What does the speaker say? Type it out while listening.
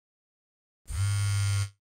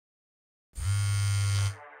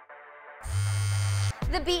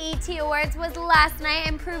The BET Awards was last night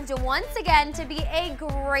and proved once again to be a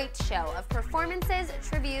great show of performances,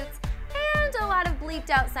 tributes, and a lot of bleeped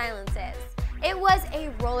out silences. It was a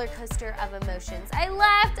roller coaster of emotions. I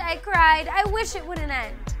laughed, I cried, I wish it wouldn't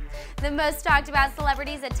end. The most talked about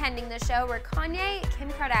celebrities attending the show were Kanye, Kim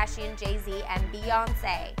Kardashian, Jay-Z, and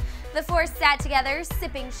Beyonce. The four sat together,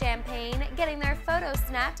 sipping champagne, getting their photos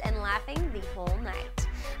snapped, and laughing the whole night.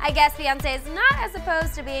 I guess Beyonce is not as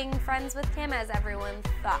opposed to being friends with Kim as everyone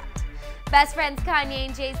thought. Best friends Kanye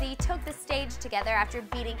and Jay-Z took the stage together after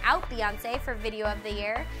beating out Beyonce for Video of the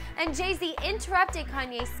Year, and Jay-Z interrupted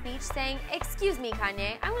Kanye's speech saying, "Excuse me,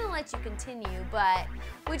 Kanye, I want to let you continue, but,"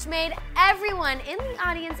 which made everyone in the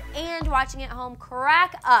audience and watching at home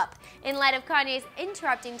crack up in light of Kanye's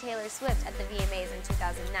interrupting Taylor Swift at the VMAs in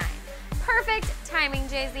 2009. Perfect timing,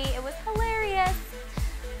 Jay-Z. It was hilarious.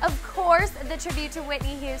 Of course, the tribute to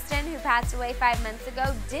Whitney Houston, who passed away 5 months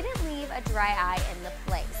ago, didn't leave a dry eye in the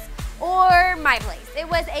place. Or my place. It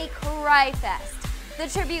was a cry fest. The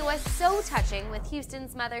tribute was so touching, with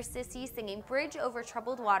Houston's mother Sissy singing Bridge Over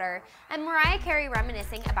Troubled Water and Mariah Carey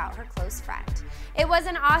reminiscing about her close friend. It was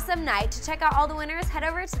an awesome night. To check out all the winners, head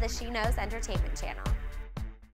over to the She Knows Entertainment channel.